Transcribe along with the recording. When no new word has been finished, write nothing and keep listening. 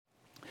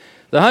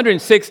The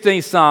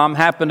 116th Psalm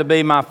happened to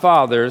be my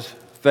father's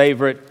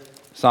favorite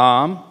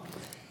psalm,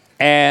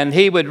 and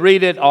he would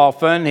read it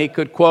often. He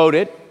could quote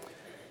it.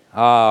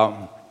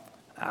 I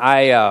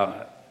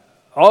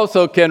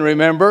also can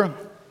remember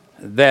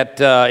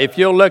that if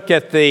you'll look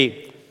at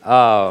the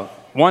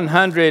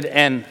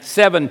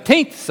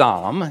 117th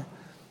Psalm,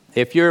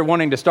 if you're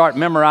wanting to start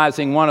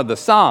memorizing one of the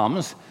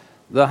Psalms,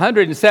 the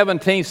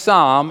 117th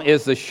Psalm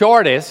is the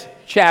shortest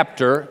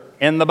chapter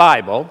in the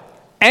Bible,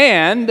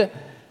 and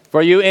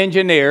for you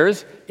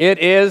engineers, it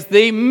is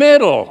the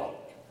middle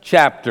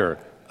chapter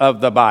of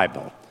the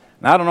Bible.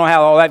 Now, I don't know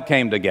how all that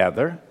came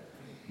together,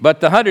 but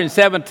the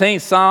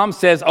 117th Psalm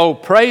says, "Oh,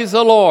 praise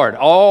the Lord,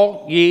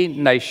 all ye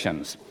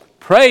nations.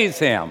 Praise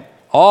him,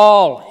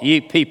 all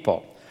ye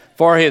people.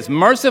 For his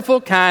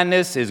merciful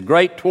kindness is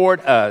great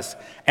toward us,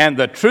 and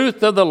the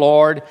truth of the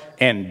Lord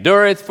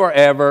endureth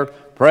forever.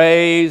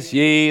 Praise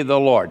ye the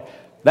Lord."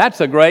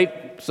 That's a great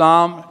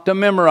psalm to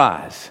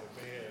memorize.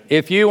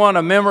 If you want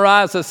to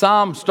memorize a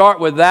psalm, start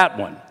with that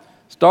one.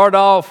 Start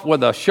off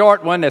with a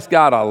short one that's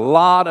got a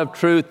lot of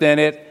truth in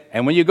it,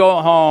 and when you go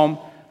home,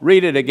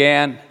 read it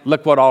again,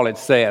 look what all it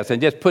says, and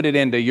just put it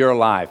into your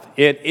life.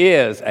 It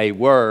is a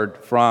word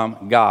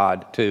from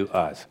God to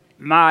us.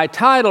 My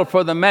title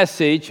for the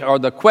message, or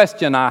the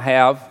question I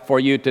have for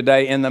you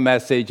today in the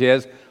message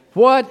is,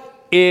 what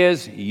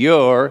is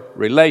your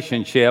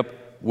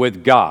relationship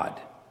with God?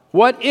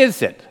 What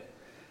is it?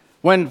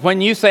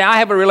 When you say, I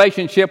have a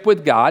relationship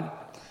with God,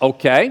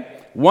 okay,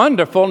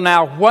 wonderful.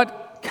 Now,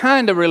 what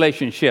kind of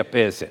relationship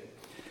is it?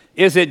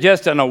 Is it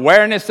just an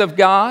awareness of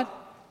God?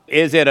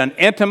 Is it an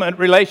intimate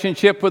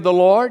relationship with the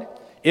Lord?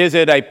 Is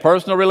it a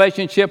personal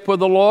relationship with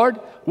the Lord?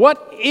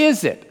 What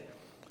is it?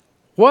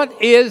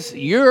 What is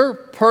your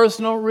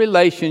personal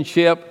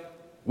relationship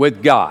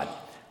with God?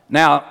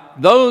 Now,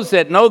 those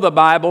that know the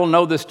Bible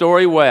know the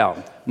story well.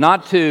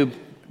 Not to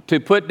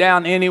put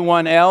down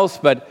anyone else,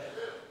 but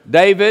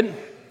David,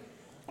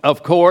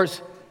 of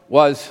course,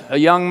 was a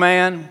young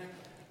man.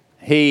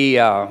 He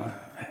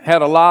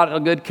had a lot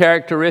of good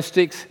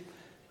characteristics.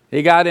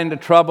 He got into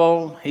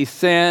trouble. He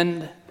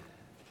sinned.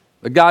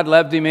 But God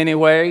loved him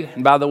anyway.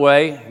 And by the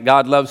way,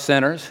 God loves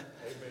sinners.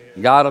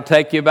 Amen. God will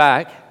take you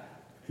back.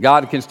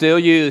 God can still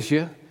use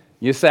you.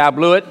 You say, I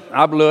blew it.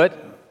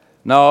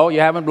 No,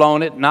 you haven't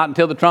blown it. Not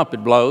until the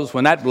trumpet blows.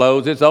 When that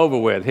blows, it's over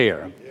with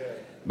here. Yeah.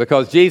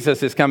 Because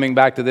Jesus is coming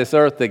back to this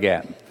earth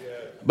again. Yeah.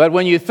 But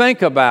when you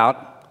think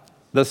about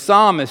the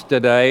psalmist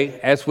today,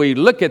 as we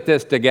look at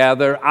this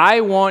together,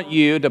 I want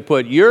you to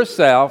put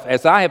yourself,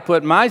 as I have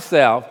put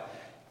myself,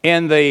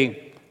 in the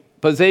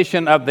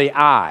position of the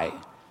I.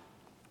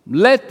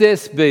 Let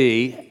this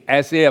be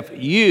as if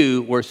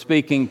you were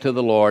speaking to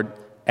the Lord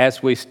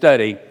as we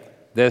study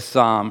this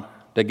psalm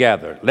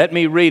together. Let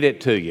me read it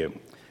to you.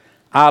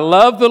 I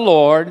love the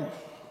Lord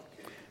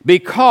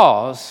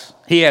because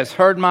he has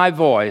heard my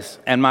voice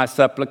and my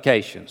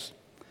supplications.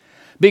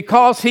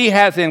 Because he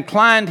has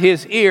inclined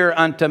his ear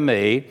unto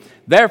me,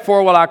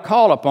 therefore will I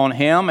call upon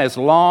him as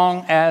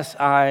long as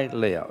I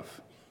live.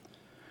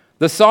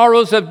 The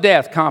sorrows of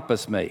death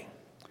compassed me.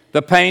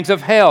 The pains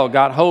of hell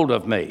got hold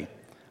of me.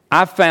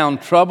 I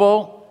found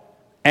trouble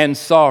and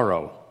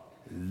sorrow.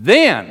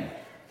 Then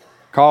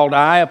called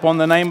I upon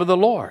the name of the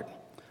Lord.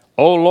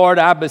 O Lord,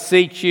 I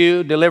beseech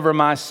you, deliver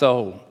my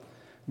soul.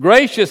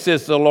 Gracious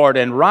is the Lord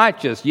and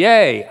righteous.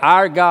 Yea,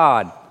 our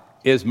God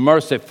is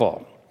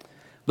merciful.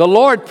 The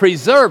Lord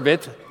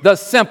preserveth the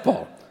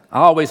simple. I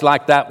always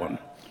like that one.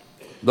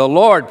 The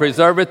Lord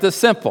preserveth the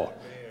simple.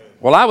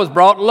 Well, I was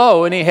brought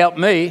low, and he helped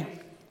me.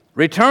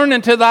 Return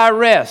into thy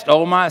rest,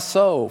 O my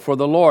soul, for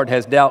the Lord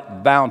has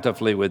dealt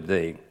bountifully with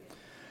thee.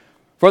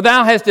 For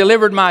thou hast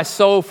delivered my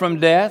soul from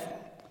death,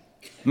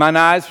 mine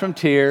eyes from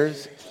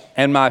tears,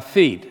 and my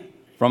feet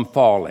from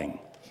falling.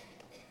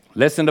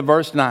 Listen to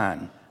verse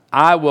 9.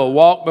 I will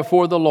walk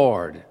before the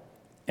Lord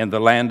in the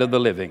land of the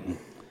living.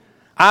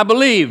 I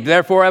believed,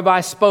 therefore have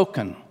I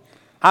spoken.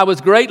 I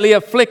was greatly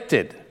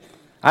afflicted.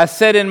 I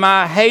said in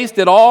my haste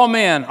that all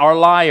men are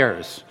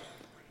liars.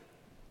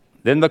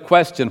 Then the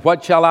question,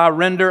 what shall I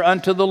render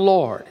unto the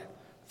Lord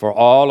for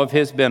all of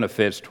his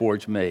benefits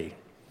towards me?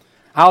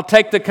 I'll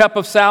take the cup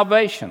of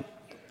salvation.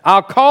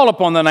 I'll call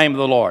upon the name of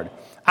the Lord.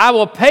 I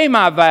will pay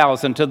my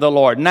vows unto the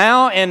Lord,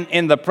 now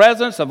in the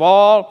presence of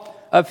all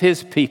of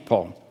his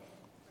people.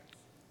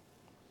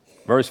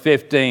 Verse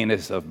 15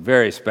 is a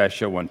very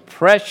special one.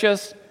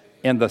 Precious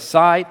in the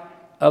sight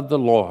of the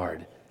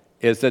Lord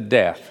is the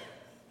death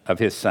of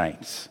his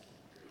saints.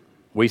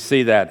 We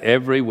see that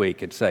every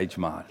week at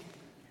Sagemont.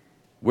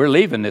 We're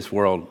leaving this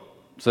world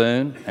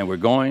soon, and we're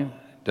going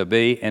to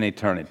be in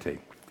eternity.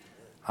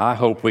 I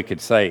hope we could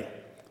say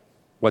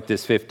what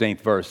this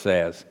 15th verse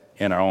says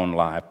in our own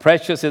life.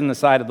 Precious in the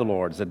sight of the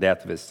Lord is the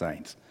death of his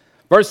saints.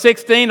 Verse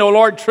 16, O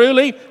Lord,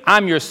 truly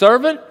I'm your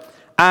servant.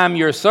 I'm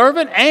your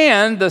servant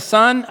and the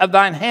son of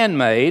thine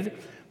handmaid.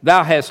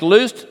 Thou hast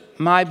loosed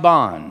my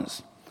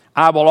bonds.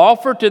 I will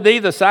offer to thee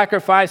the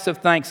sacrifice of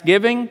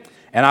thanksgiving,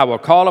 and I will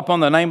call upon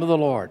the name of the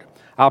Lord.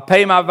 I'll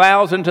pay my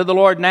vows unto the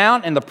Lord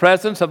now in the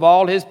presence of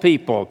all his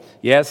people.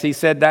 Yes, he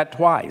said that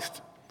twice.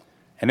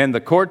 and in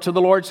the courts of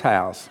the Lord's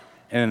house,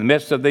 and in the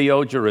midst of thee,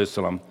 O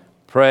Jerusalem,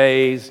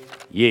 praise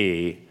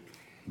ye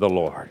the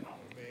Lord.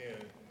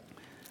 Amen.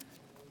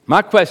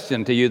 My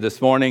question to you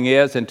this morning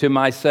is, and to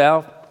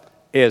myself,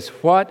 is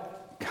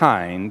what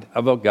kind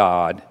of a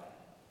God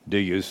do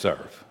you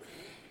serve?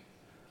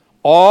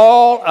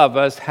 All of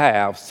us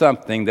have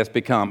something that's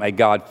become a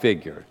God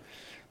figure.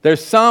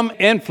 There's some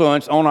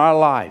influence on our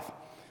life.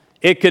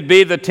 It could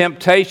be the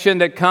temptation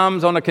that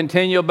comes on a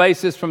continual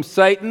basis from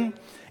Satan.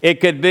 It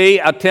could be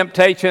a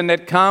temptation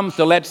that comes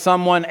to let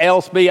someone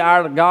else be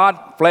our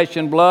God, flesh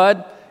and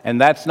blood, and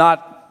that's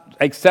not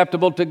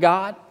acceptable to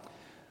God.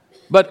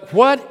 But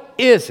what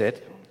is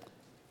it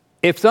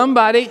if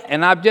somebody,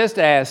 and I've just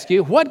asked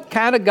you, what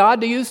kind of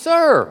God do you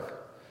serve?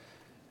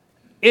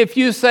 If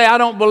you say, I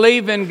don't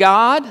believe in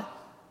God,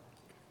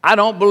 I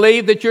don't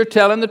believe that you're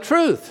telling the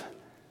truth.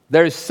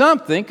 There's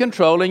something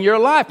controlling your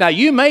life. Now,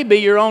 you may be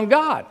your own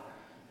God.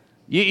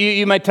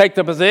 You may take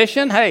the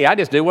position, hey, I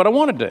just do what I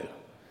want to do.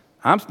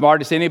 I'm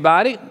smart as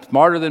anybody,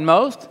 smarter than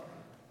most.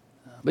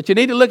 But you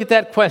need to look at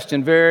that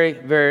question very,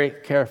 very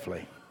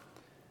carefully.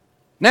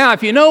 Now,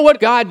 if you know what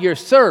God you're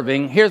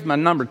serving, here's my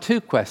number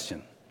 2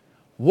 question.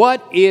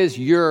 What is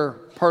your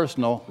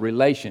personal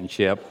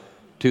relationship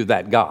to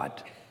that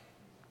God?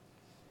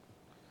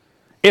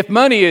 If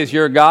money is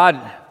your God,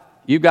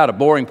 you've got a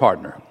boring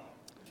partner.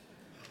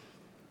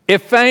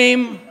 If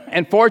fame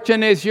and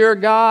fortune is your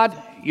God,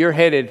 you're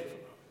headed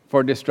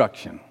for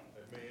destruction.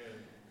 Amen.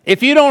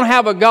 If you don't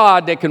have a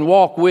God that can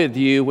walk with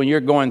you when you're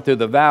going through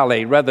the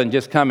valley rather than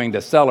just coming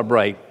to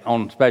celebrate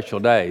on special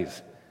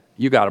days,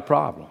 you got a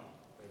problem.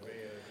 Amen.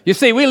 You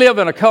see, we live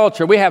in a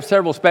culture, we have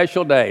several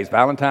special days,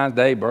 Valentine's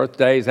Day,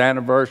 birthdays,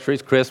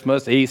 anniversaries,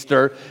 Christmas,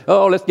 Easter.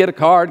 Oh, let's get a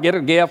card, get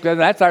a gift.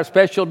 That's our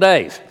special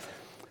days.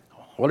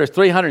 Well, there's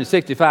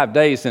 365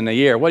 days in the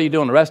year. What are you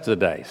doing the rest of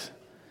the days?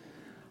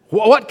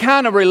 What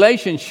kind of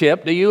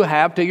relationship do you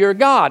have to your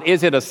God?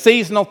 Is it a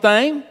seasonal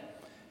thing?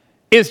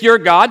 Is your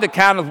God the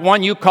kind of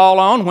one you call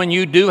on when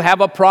you do have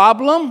a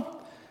problem?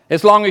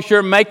 As long as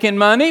you're making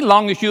money,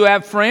 long as you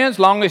have friends,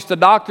 long as the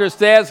doctor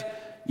says,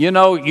 you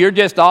know, you're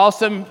just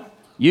awesome,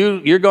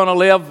 you're going to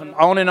live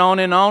on and on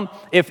and on.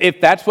 If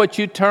that's what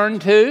you turn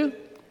to,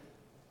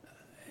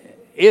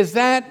 is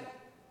that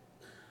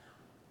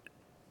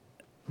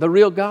the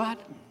real God?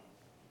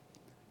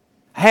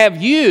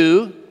 Have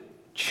you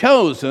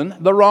chosen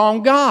the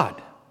wrong God?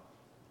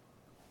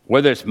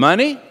 Whether it's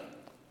money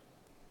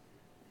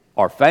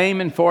or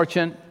fame and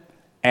fortune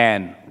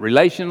and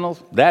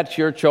relationals, that's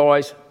your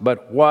choice.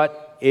 But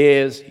what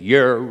is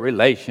your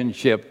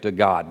relationship to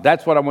God?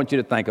 That's what I want you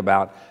to think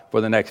about for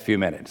the next few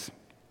minutes.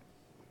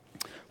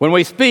 When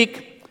we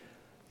speak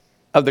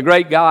of the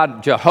great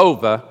God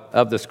Jehovah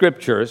of the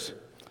Scriptures,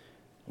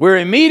 we're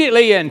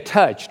immediately in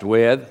touch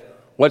with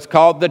what's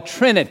called the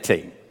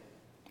Trinity.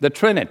 The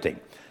Trinity.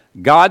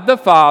 God the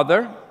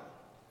Father,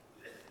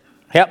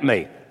 help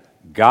me,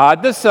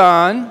 God the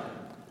Son,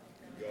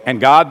 and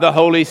God the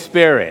Holy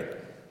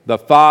Spirit. The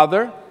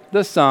Father,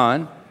 the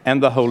Son,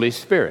 and the Holy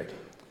Spirit.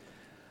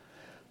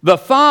 The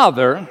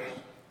Father,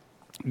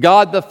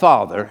 God the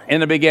Father,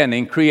 in the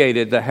beginning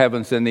created the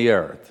heavens and the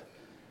earth.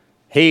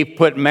 He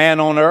put man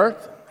on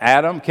earth.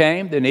 Adam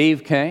came, then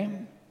Eve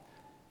came.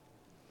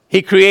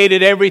 He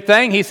created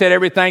everything. He said,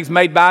 everything's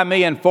made by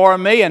me and for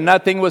me, and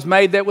nothing was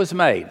made that was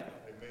made.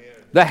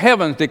 The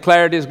heavens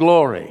declared His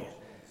glory.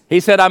 He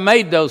said, I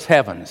made those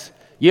heavens.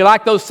 You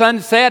like those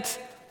sunsets?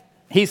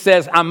 He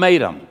says, I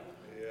made them.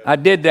 I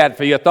did that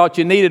for you. I thought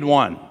you needed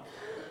one.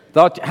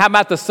 How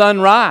about the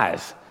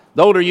sunrise?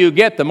 The older you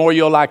get, the more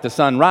you'll like the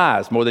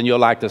sunrise, more than you'll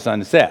like the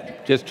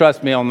sunset. Just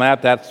trust me on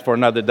that. That's for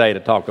another day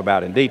to talk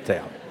about in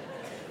detail.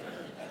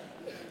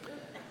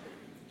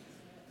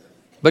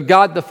 But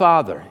God the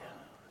Father,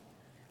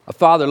 a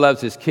father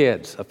loves his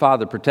kids. A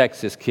father protects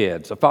his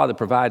kids. A father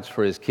provides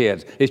for his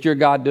kids. Is your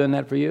God doing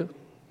that for you?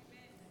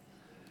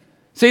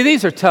 See,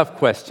 these are tough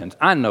questions.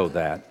 I know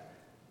that.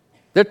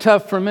 They're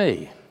tough for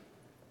me.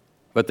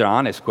 But they're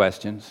honest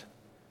questions.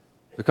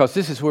 Because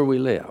this is where we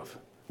live.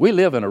 We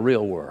live in a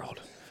real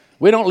world.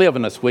 We don't live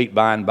in a sweet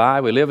by and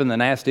by. We live in the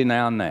nasty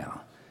now and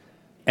now.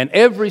 And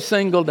every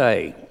single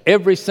day,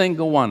 every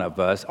single one of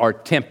us are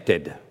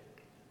tempted.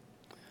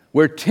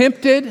 We're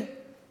tempted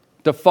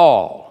to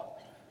fall.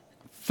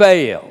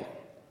 Fail,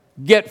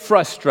 get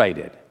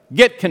frustrated,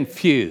 get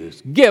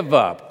confused, give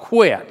up,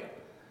 quit.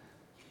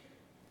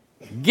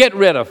 Get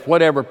rid of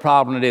whatever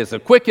problem it is, the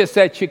quickest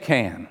that you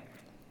can.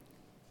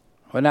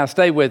 Well, now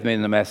stay with me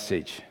in the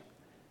message.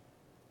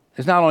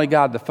 It's not only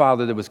God the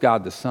Father, there was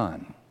God the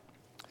Son.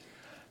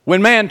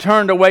 When man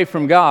turned away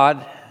from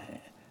God,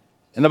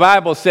 and the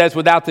Bible says,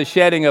 without the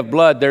shedding of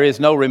blood, there is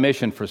no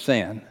remission for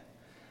sin.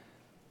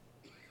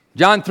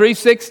 John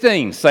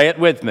 3:16, say it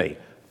with me.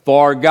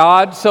 For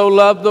God so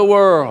loved the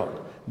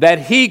world that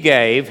He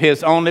gave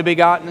His only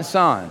begotten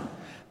Son,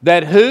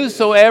 that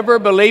whosoever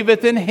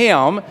believeth in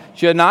Him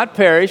should not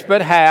perish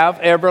but have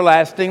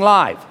everlasting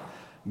life.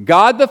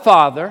 God the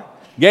Father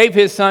gave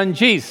His Son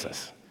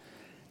Jesus,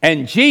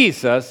 and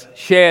Jesus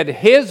shed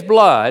His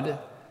blood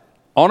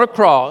on a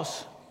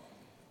cross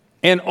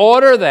in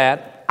order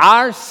that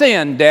our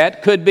sin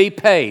debt could be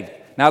paid.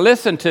 Now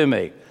listen to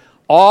me.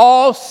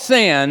 All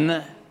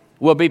sin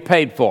will be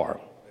paid for.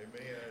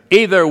 Amen.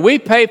 Either we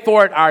pay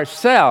for it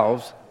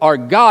ourselves or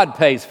God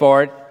pays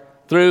for it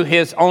through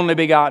His only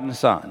begotten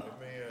Son.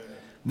 Amen.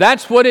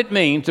 That's what it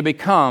means to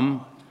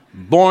become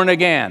born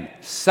again,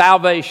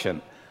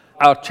 salvation,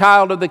 a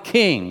child of the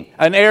King,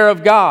 an heir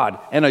of God,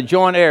 and a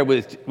joint heir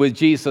with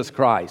Jesus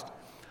Christ.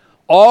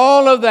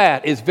 All of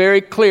that is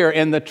very clear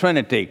in the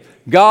Trinity.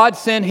 God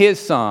sent His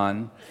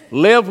Son,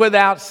 lived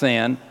without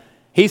sin.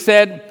 He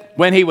said,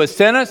 when He was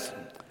sentenced,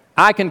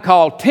 I can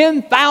call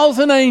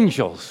 10,000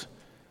 angels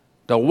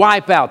to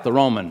wipe out the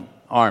Roman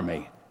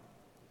army.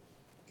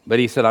 But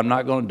He said, I'm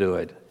not going to do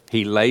it.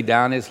 He laid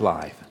down His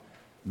life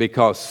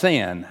because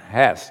sin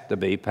has to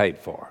be paid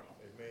for.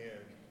 Amen.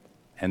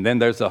 And then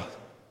there's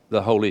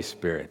the Holy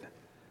Spirit.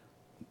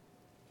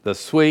 The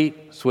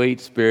sweet, sweet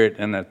Spirit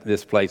in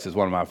this place is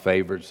one of my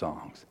favorite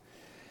songs.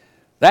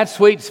 That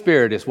sweet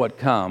Spirit is what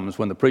comes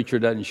when the preacher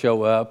doesn't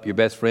show up, your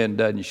best friend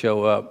doesn't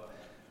show up,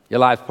 your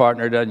life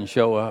partner doesn't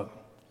show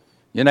up,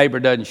 your neighbor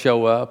doesn't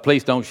show up,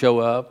 police don't show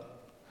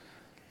up,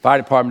 fire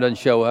department doesn't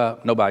show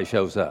up, nobody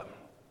shows up.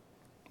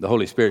 The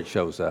Holy Spirit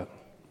shows up.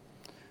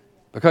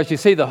 Because you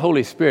see, the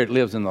Holy Spirit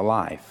lives in the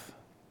life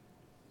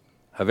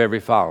of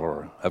every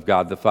follower of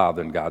God the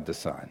Father and God the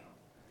Son.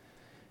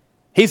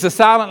 He's a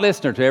silent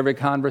listener to every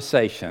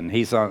conversation.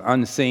 He's an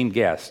unseen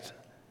guest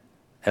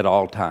at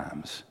all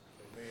times.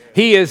 Amen.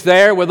 He is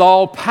there with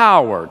all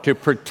power to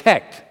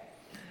protect.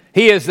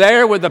 He is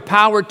there with the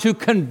power to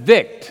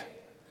convict.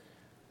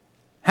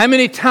 How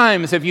many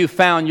times have you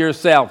found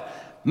yourself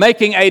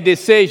making a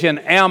decision,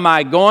 am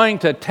I going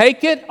to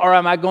take it or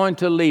am I going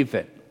to leave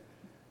it?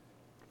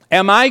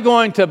 Am I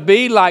going to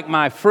be like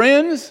my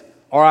friends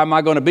or am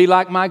I going to be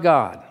like my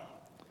God?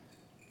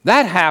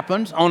 That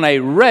happens on a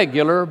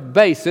regular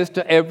basis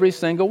to every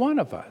single one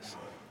of us.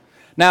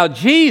 Now,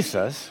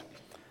 Jesus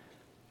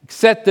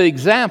set the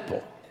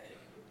example.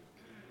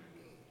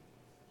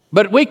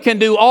 But we can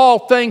do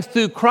all things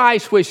through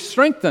Christ, which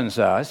strengthens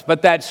us,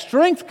 but that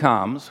strength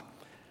comes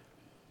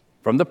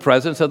from the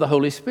presence of the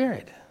Holy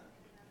Spirit.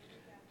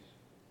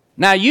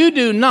 Now, you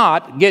do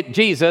not get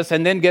Jesus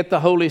and then get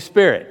the Holy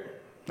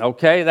Spirit,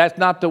 okay? That's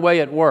not the way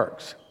it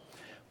works.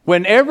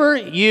 Whenever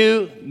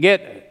you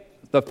get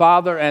the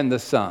Father and the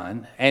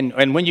Son,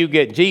 and when you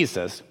get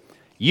Jesus,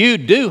 you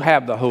do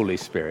have the Holy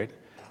Spirit.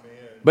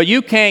 Amen. But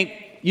you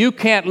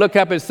can't look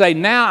up and say,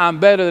 now I'm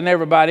better than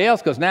everybody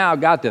else because now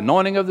I've got the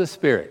anointing of the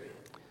Spirit.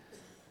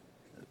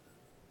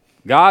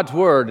 God's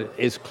Word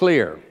is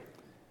clear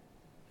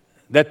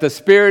that the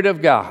Spirit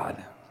of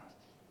God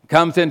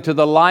comes into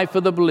the life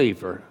of the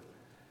believer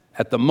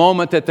at the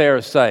moment that they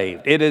are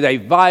saved. It is a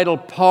vital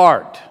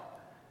part.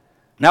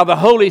 Now, the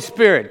Holy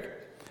Spirit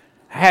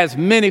has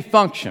many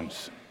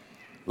functions.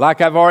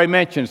 Like I've already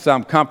mentioned,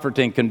 some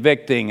comforting,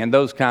 convicting, and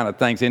those kind of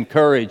things,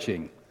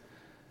 encouraging.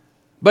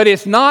 But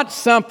it's not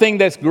something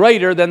that's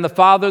greater than the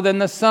Father, than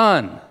the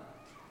Son.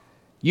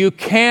 You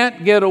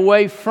can't get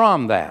away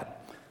from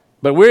that.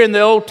 But we're in the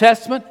Old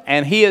Testament,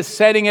 and He is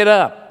setting it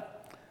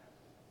up.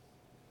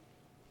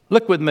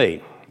 Look with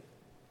me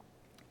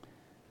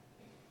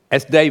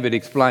as David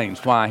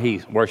explains why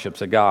he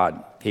worships a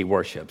God he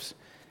worships.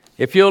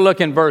 If you'll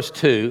look in verse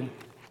 2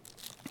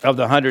 of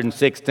the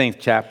 116th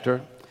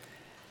chapter,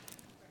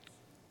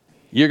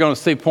 you're going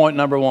to see point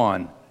number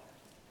 1.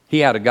 He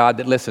had a God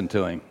that listened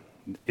to him.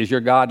 Is your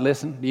God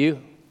listening to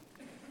you?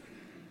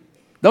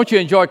 Don't you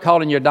enjoy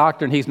calling your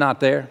doctor and he's not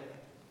there?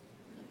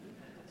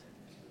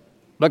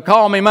 But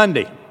call me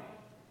Monday,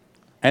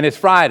 and it's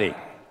Friday.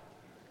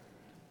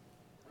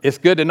 It's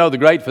good to know the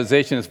great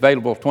physician is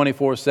available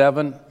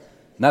 24/7.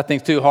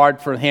 Nothing's too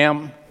hard for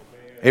him.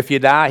 If you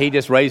die, he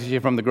just raises you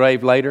from the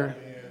grave later.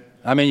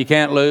 I mean, you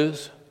can't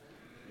lose.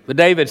 But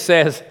David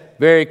says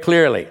very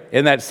clearly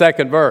in that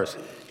second verse,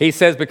 he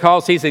says,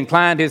 because he's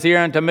inclined his ear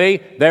unto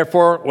me,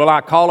 therefore will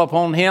I call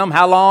upon him.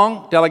 How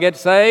long? Till I get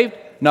saved?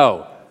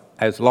 No,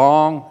 as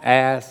long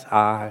as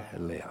I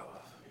live.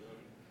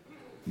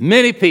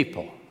 Many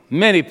people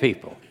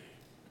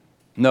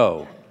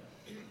know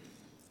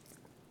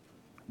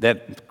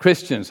that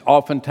Christians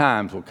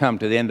oftentimes will come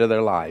to the end of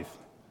their life,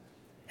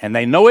 and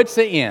they know it's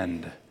the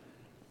end,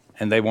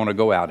 and they want to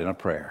go out in a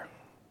prayer.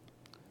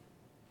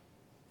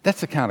 That's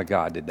the kind of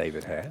God that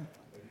David had.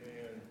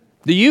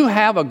 Do you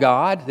have a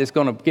God that's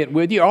going to get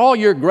with you? Are all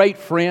your great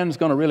friends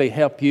going to really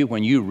help you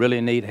when you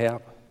really need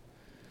help?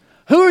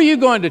 Who are you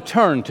going to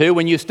turn to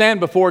when you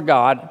stand before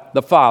God,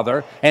 the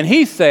Father, and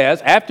He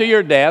says, after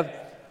your death,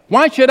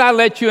 why should I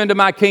let you into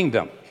my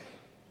kingdom?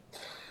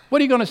 What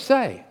are you going to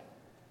say?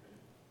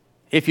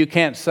 If you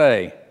can't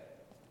say,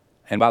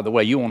 and by the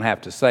way, you won't have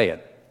to say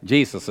it,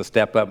 Jesus will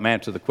step up and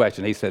answer the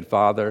question. He said,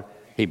 Father,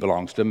 he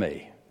belongs to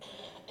me.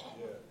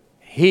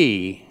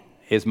 He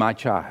is my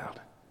child.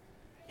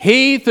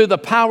 He, through the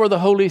power of the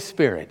Holy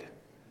Spirit,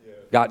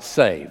 got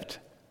saved,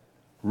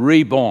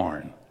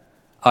 reborn,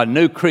 a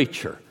new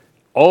creature.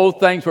 Old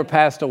things were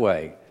passed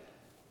away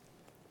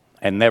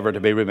and never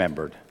to be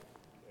remembered.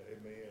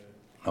 Amen.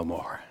 No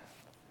more.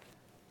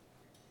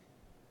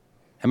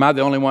 Am I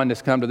the only one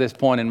that's come to this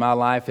point in my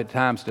life at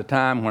times to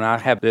time when I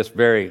have this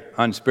very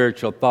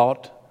unspiritual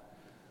thought?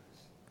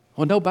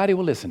 Well, nobody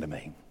will listen to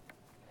me.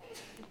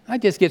 I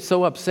just get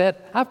so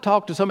upset. I've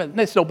talked to somebody,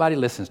 and nobody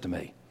listens to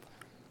me.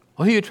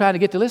 Well, who are you trying to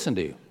get to listen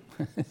to you?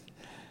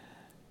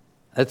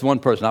 That's one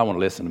person I want to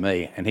listen to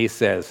me, and he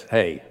says,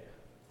 hey,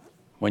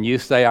 when you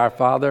say our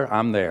Father,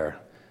 I'm there.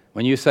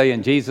 When you say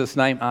in Jesus'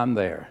 name, I'm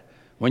there.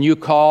 When you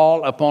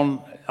call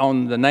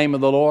on the name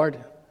of the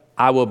Lord,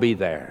 I will be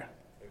there.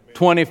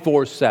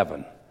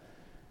 24/7.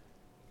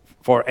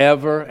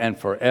 Forever and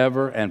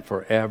forever and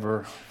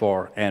forever,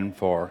 and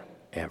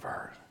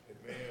forever.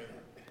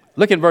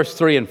 Look at verse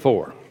 3 and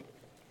 4.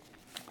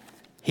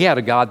 He had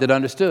a God that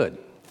understood.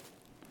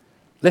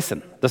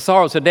 Listen, the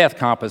sorrows of death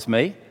compassed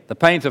me. The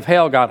pains of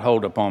hell got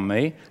hold upon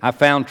me. I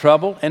found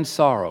trouble and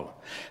sorrow.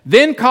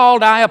 Then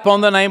called I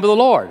upon the name of the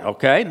Lord.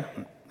 Okay,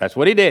 that's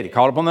what he did. He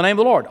called upon the name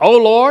of the Lord. O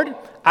Lord,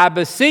 I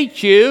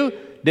beseech you,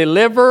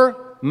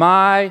 deliver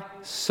my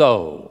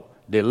soul.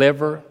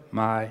 Deliver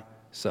my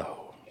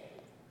soul.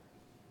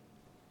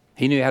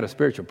 He knew he had a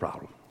spiritual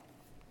problem.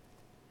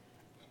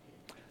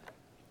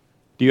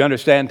 Do you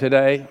understand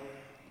today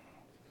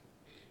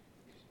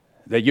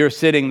that you're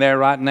sitting there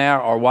right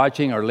now or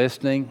watching or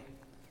listening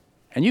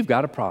and you've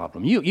got a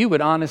problem? You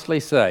would honestly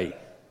say,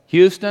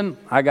 Houston,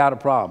 I got a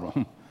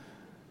problem.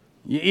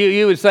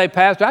 You would say,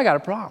 Pastor, I got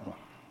a problem.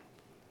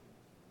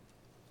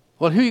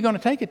 Well, who are you going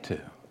to take it to?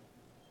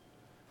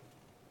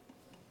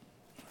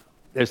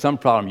 There's some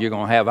problem you're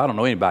going to have. I don't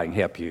know anybody can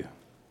help you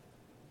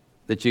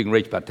that you can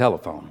reach by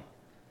telephone.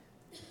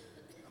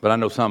 But I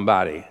know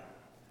somebody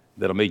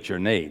that'll meet your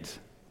needs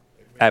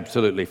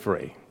absolutely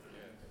free.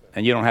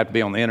 And you don't have to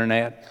be on the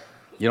internet.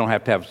 You don't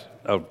have to have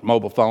a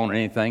mobile phone or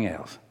anything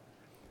else.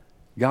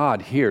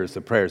 God hears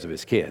the prayers of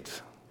his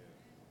kids.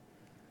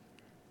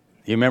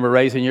 You remember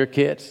raising your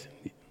kids?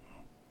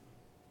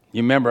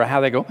 You remember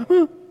how they go,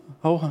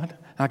 oh,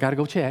 I got to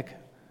go check.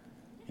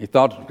 You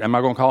thought, am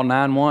I going to call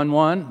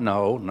 911?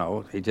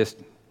 No. He just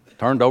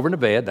turned over in the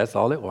bed. That's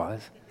all it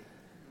was.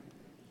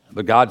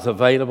 But God's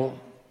available.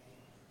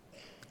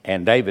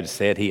 And David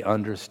said he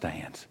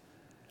understands.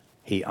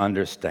 He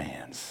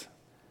understands.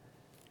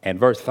 And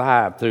verse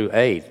 5 through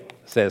 8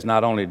 says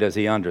not only does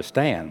he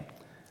understand,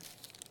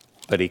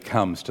 but he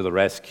comes to the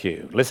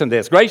rescue. Listen to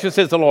this. Gracious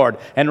is the Lord,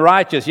 and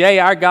righteous. Yea,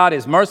 our God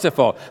is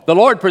merciful. The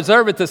Lord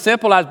preserveth the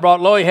simple. I was brought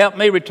low. He helped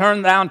me.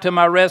 Return thou to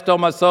my rest, O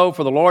my soul,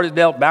 for the Lord has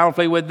dealt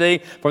bountifully with thee.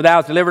 For thou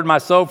hast delivered my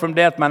soul from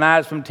death, mine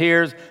eyes from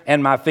tears,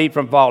 and my feet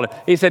from falling.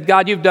 He said,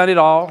 God, you've done it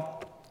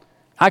all.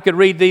 I could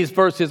read these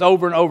verses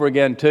over and over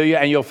again to you,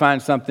 and you'll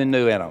find something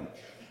new in them.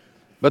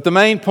 But the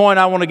main point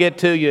I want to get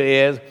to you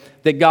is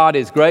that God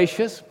is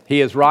gracious,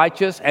 he is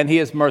righteous, and he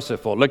is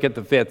merciful. Look at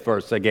the 5th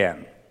verse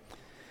again.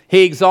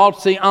 He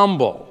exalts the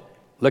humble.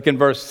 Look in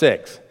verse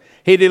 6.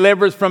 He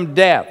delivers from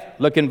death.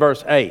 Look in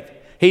verse 8.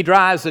 He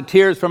dries the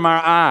tears from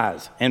our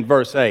eyes in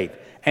verse 8.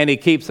 And he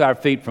keeps our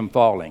feet from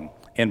falling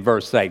in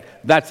verse 8.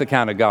 That's the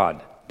kind of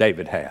God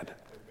David had.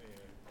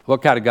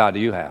 What kind of God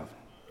do you have?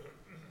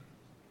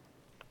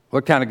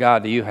 What kind of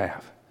God do you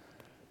have?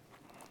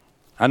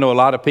 I know a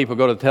lot of people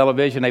go to the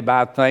television, they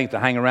buy things to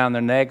hang around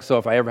their neck, so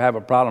if I ever have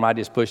a problem, I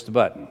just push the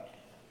button.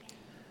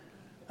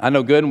 I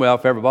know good and well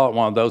if I ever bought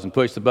one of those and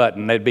pushed the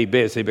button, they'd be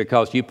busy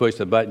because you pushed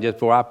the button just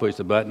before I pushed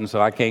the button,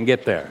 so I can't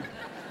get there.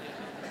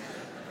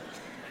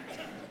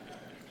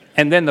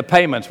 And then the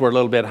payments were a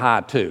little bit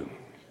high too.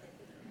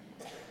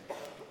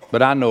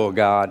 But I know a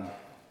God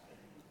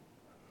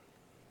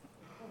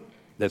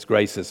that's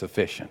grace is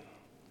sufficient.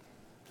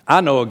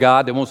 I know a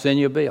God that won't send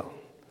you a bill.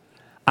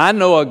 I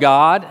know a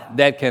God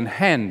that can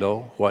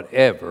handle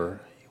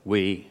whatever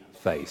we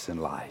face in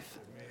life.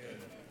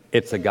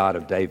 It's a God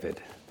of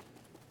David.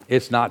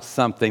 It's not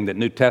something that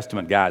New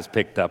Testament guys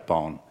picked up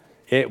on.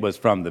 It was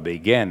from the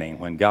beginning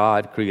when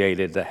God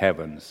created the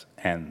heavens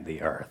and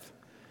the earth.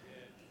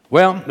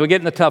 Well, we're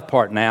getting the tough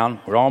part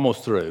now. We're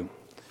almost through.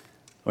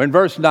 We're in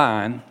verse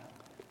 9.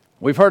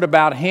 We've heard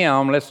about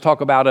him. Let's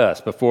talk about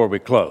us before we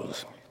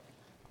close.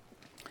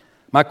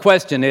 My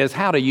question is,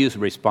 how do you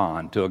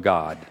respond to a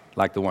God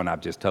like the one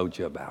I've just told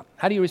you about?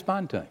 How do you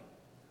respond to him?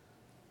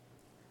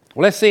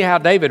 Well, let's see how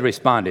David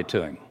responded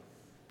to him.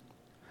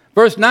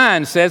 Verse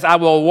 9 says, I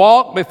will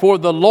walk before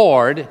the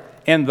Lord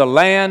in the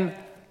land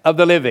of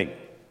the living.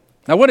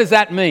 Now, what does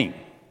that mean?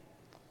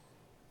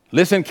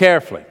 Listen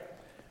carefully.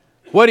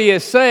 What he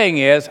is saying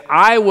is,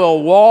 I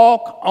will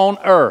walk on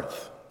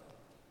earth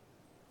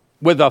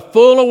with a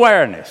full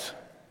awareness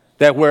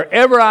that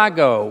wherever I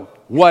go,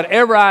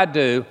 whatever I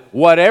do,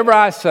 whatever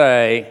I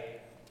say,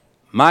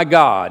 my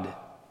God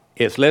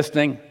is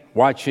listening,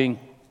 watching,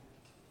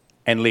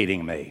 and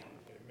leading me.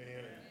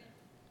 Amen.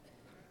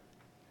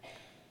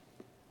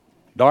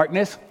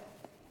 Darkness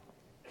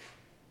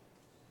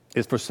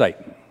is for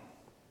Satan.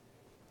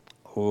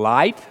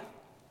 Light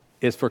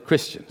is for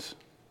Christians.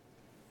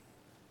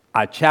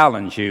 I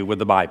challenge you with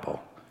the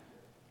Bible.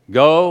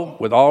 Go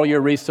with all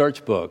your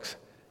research books,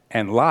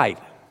 and light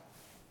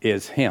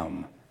is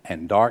him,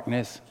 and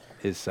darkness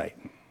is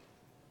Satan.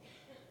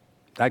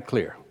 That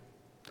clear?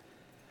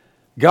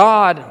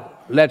 God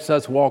lets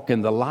us walk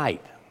in the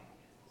light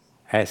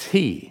as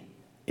he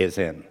is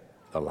in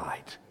the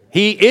light.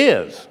 He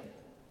is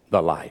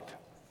the light.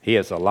 He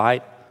is the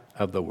light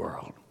of the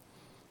world.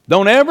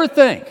 Don't ever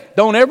think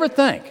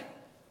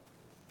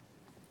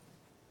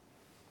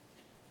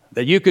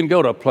that you can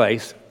go to a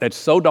place that's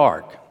so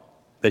dark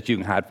that you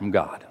can hide from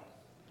God.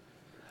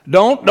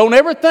 Don't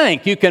ever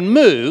think you can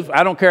move.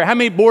 I don't care how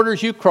many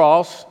borders you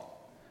cross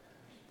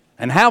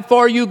and how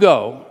far you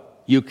go,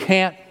 you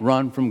can't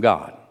run from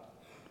God.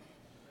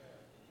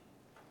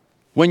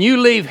 When you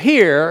leave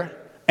here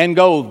and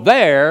go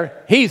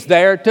there, he's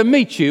there to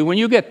meet you when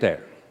you get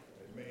there.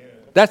 Amen.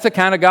 That's the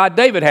kind of God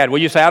David had. Well,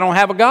 you say, I don't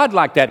have a God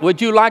like that.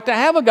 Would you like to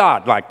have a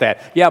God like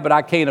that? Yeah, but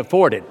I can't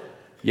afford it.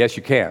 Yes,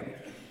 you can.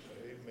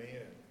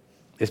 Amen.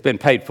 It's been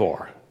paid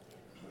for.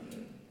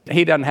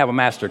 He doesn't have a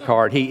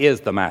MasterCard. He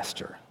is the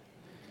master.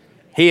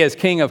 He is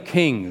King of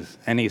kings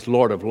and he's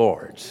Lord of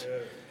lords.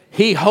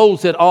 He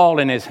holds it all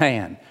in his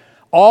hand.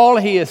 All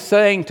he is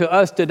saying to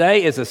us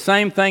today is the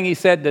same thing he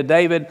said to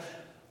David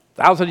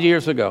 1,000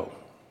 years ago.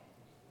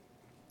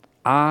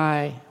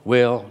 I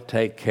will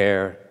take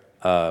care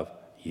of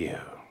you.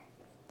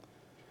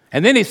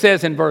 And then he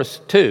says in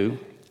verse 2,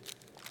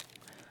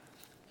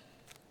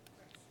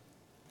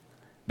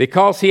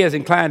 because he has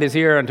inclined his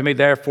ear unto me,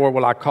 therefore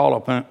will I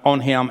call on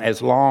him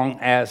as long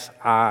as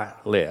I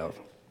live.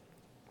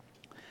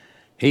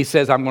 He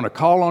says, I'm going to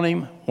call on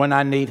him when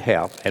I need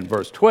help. And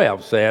verse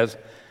 12 says,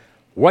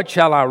 what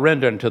shall I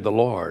render unto the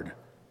Lord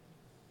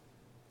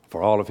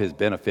for all of his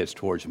benefits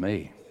towards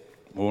me?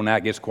 Well, now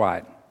it gets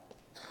quiet.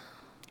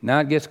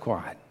 Now it gets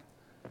quiet.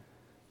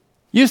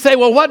 You say,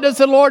 well, what does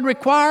the Lord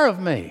require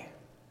of me?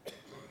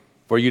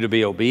 For you to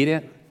be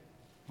obedient,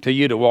 to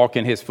you to walk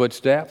in his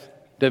footsteps,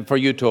 for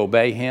you to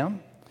obey him.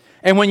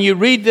 And when you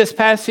read this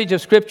passage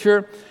of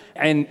Scripture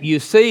and you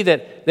see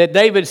that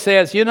David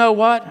says, you know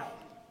what?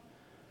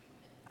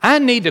 I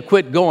need to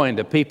quit going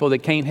to people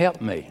that can't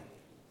help me.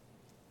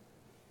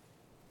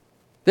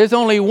 There's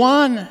only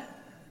one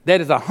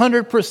that is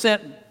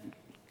 100%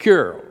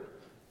 cure.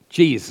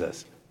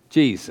 Jesus,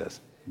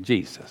 Jesus,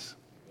 Jesus.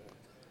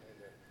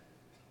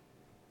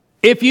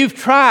 If you've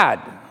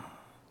tried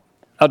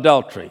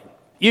adultery,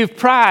 you've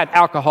tried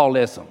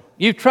alcoholism,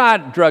 you've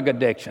tried drug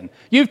addiction,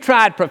 you've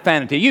tried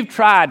profanity, you've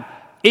tried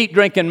eat,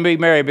 drink, and be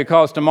merry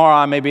because tomorrow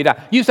I may be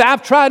dying. You say,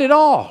 I've tried it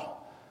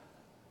all.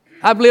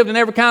 I've lived in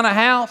every kind of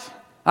house.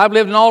 I've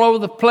lived in all over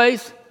the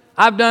place.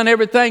 I've done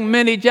everything,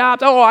 many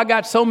jobs. Oh, I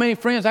got so many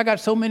friends. I got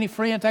so many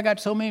friends.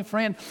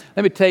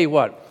 Let me tell you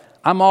what.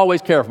 I'm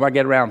always careful when I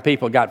get around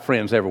people who got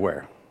friends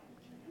everywhere.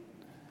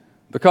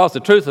 Because the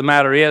truth of the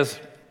matter is,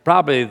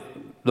 probably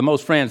the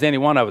most friends any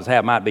one of us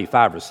have might be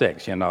 5 or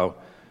 6,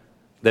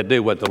 that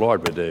do what the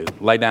Lord would do.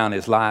 Lay down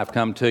his life,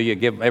 come to you,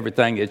 give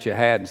everything that you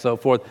had and so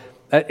forth.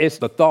 It's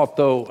the thought,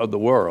 though, of the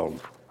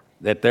world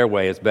that their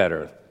way is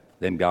better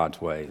than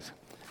God's ways.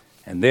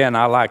 And then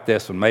I like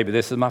this one. Maybe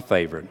this is my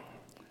favorite.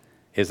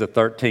 Is the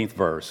 13th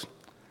verse.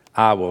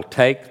 I will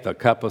take the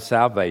cup of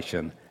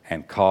salvation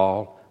and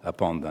call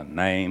upon the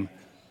name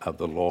of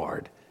the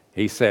Lord.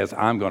 He says,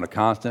 I'm going to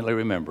constantly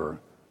remember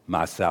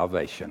my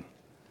salvation.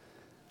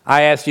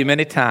 I asked you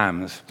many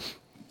times,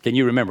 can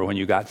you remember when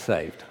you got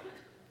saved?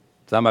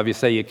 Some of you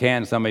say you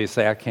can, some of you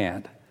say I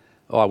can't.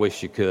 Oh, I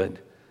wish you could.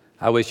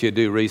 I wish you'd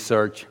do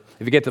research.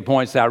 If you get to the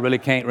point and say, I really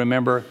can't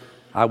remember,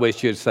 I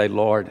wish you'd say,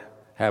 Lord,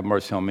 have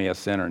mercy on me, a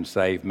sinner, and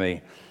save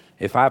me.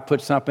 If I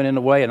put something in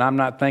the way and I'm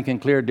not thinking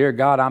clear, dear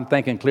God, I'm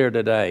thinking clear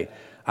today.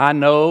 I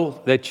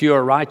know that you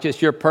are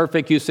righteous, you're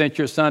perfect, you sent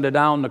your son to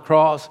die on the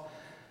cross.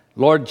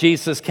 Lord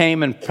Jesus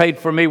came and paid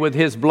for me with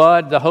his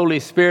blood. The Holy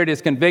Spirit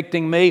is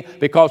convicting me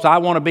because I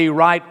want to be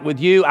right with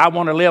you. I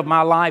want to live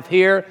my life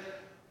here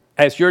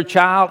as your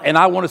child, and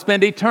I want to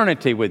spend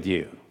eternity with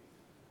you.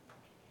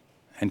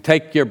 And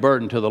take your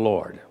burden to the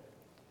Lord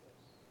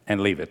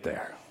and leave it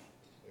there.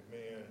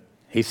 Amen.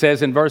 He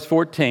says in verse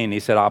 14, he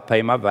said, I'll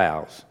pay my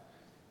vows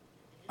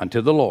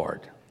unto the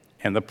Lord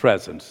in the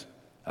presence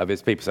of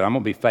his people. He said, I'm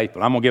going to be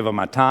faithful. I'm going to give him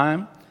my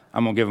time.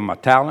 I'm going to give him my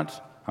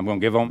talents. I'm going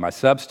to give him my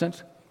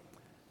substance.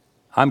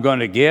 I'm going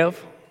to give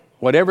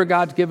whatever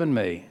God's given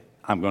me,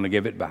 I'm going to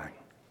give it back.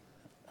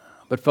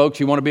 But folks,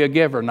 you want to be a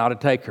giver, not a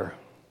taker.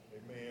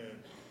 Amen.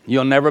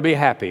 You'll never be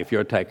happy if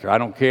you're a taker. I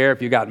don't care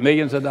if you got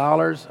millions of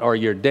dollars or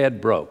you're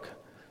dead broke.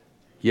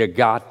 You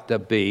got to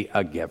be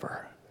a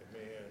giver.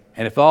 Amen.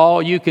 And if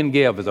all you can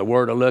give is a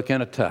word, a look,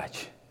 and a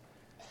touch,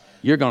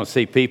 you're going to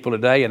see people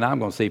today, and I'm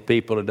going to see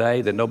people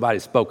today that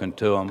nobody's spoken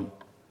to them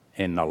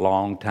in a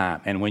long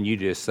time. And when you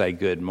just say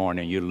good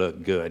morning, you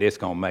look good, it's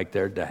going to make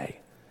their day.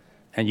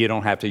 And you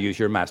don't have to use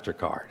your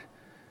MasterCard.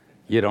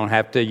 You don't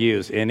have to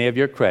use any of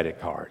your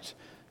credit cards.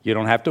 You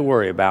don't have to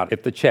worry about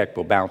if the check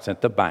will bounce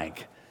at the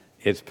bank.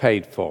 It's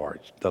paid for.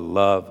 The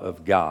love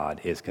of God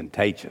is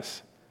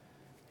contagious.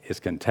 It's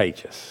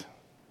contagious.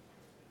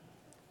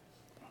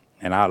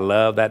 And I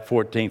love that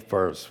 14th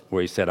verse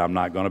where he said, I'm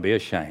not going to be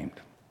ashamed.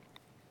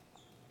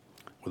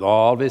 With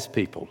all of his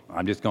people,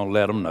 I'm just going to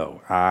let them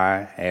know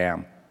I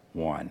am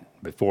one.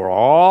 Before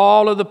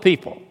all of the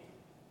people,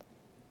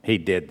 he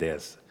did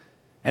this.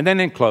 And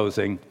then in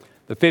closing,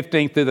 the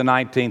 15th through the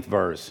 19th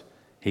verse.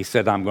 He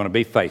said, I'm going to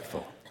be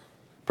faithful.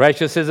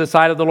 Precious is the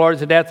sight of the Lord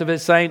is the death of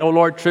his saint. O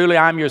Lord, truly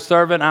I am your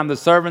servant. I'm the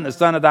servant, the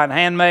son of thine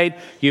handmaid.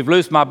 You've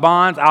loosed my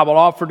bonds. I will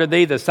offer to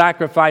thee the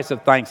sacrifice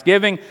of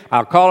thanksgiving.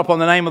 I'll call upon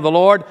the name of the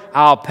Lord.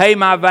 I'll pay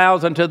my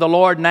vows unto the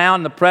Lord now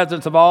in the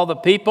presence of all the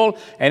people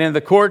and in the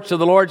courts of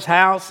the Lord's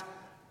house.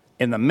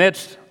 In the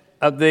midst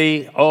of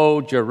thee, O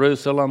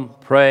Jerusalem,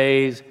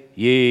 praise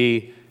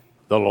ye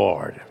the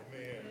Lord.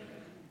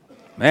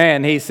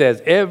 Man, he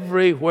says,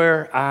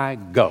 everywhere I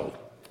go,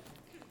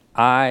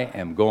 I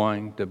am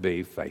going to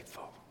be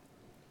faithful.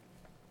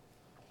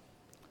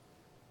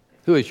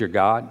 Who is your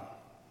God?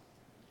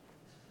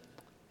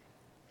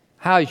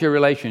 How is your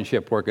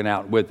relationship working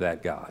out with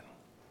that God?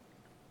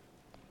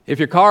 If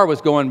your car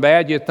was going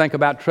bad, you'd think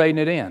about trading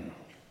it in.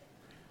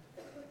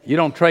 You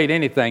don't trade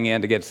anything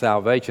in to get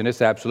salvation.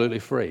 It's absolutely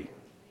free.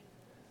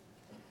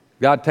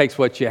 God takes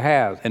what you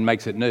have and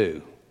makes it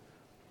new.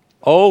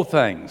 Old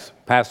things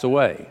pass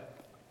away,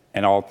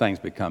 and all things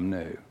become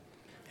new.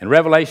 In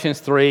Revelation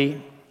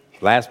 3,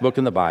 last book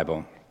in the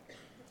Bible,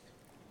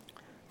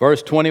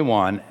 verse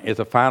 21 is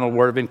a final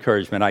word of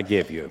encouragement I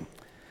give you.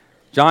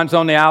 John's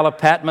on the Isle of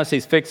Patmos.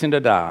 He's fixing to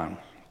die.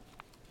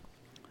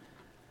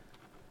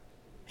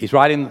 He's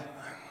writing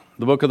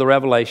the book of the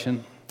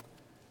Revelation.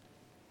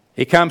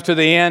 He comes to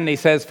the end. He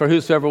says, for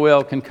whosoever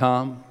will can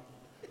come.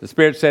 The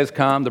Spirit says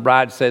come. The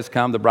bride says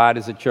come. The bride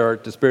is the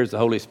church. The Spirit is the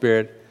Holy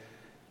Spirit.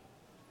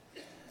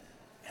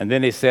 And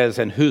then he says,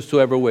 and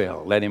whosoever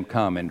will, let him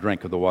come and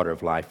drink of the water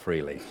of life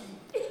freely.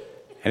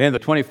 And in the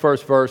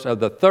 21st verse of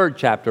the 3rd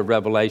chapter of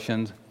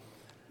Revelations,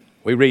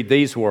 we read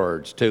these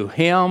words, to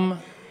him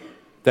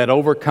that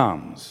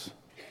overcomes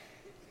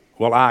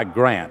will I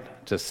grant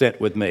to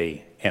sit with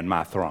me in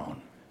my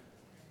throne.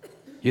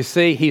 You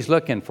see, he's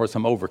looking for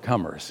some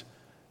overcomers,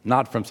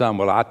 not from some,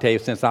 well, I tell you,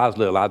 since I was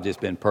little, I've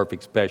just been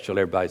perfect special.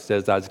 Everybody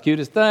says I was the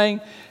cutest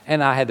thing,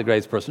 and I had the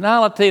greatest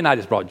personality, and I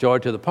just brought joy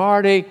to the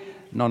party.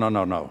 No.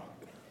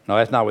 No,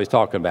 that's not what he's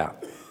talking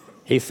about.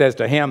 He says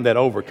to him that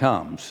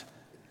overcomes,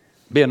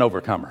 be an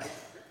overcomer.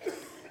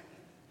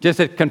 Just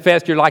to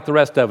confess you're like the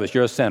rest of us,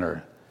 you're a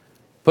sinner.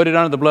 Put it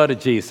under the blood of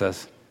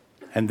Jesus,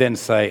 and then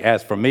say,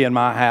 as for me and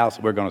my house,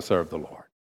 we're going to serve the Lord.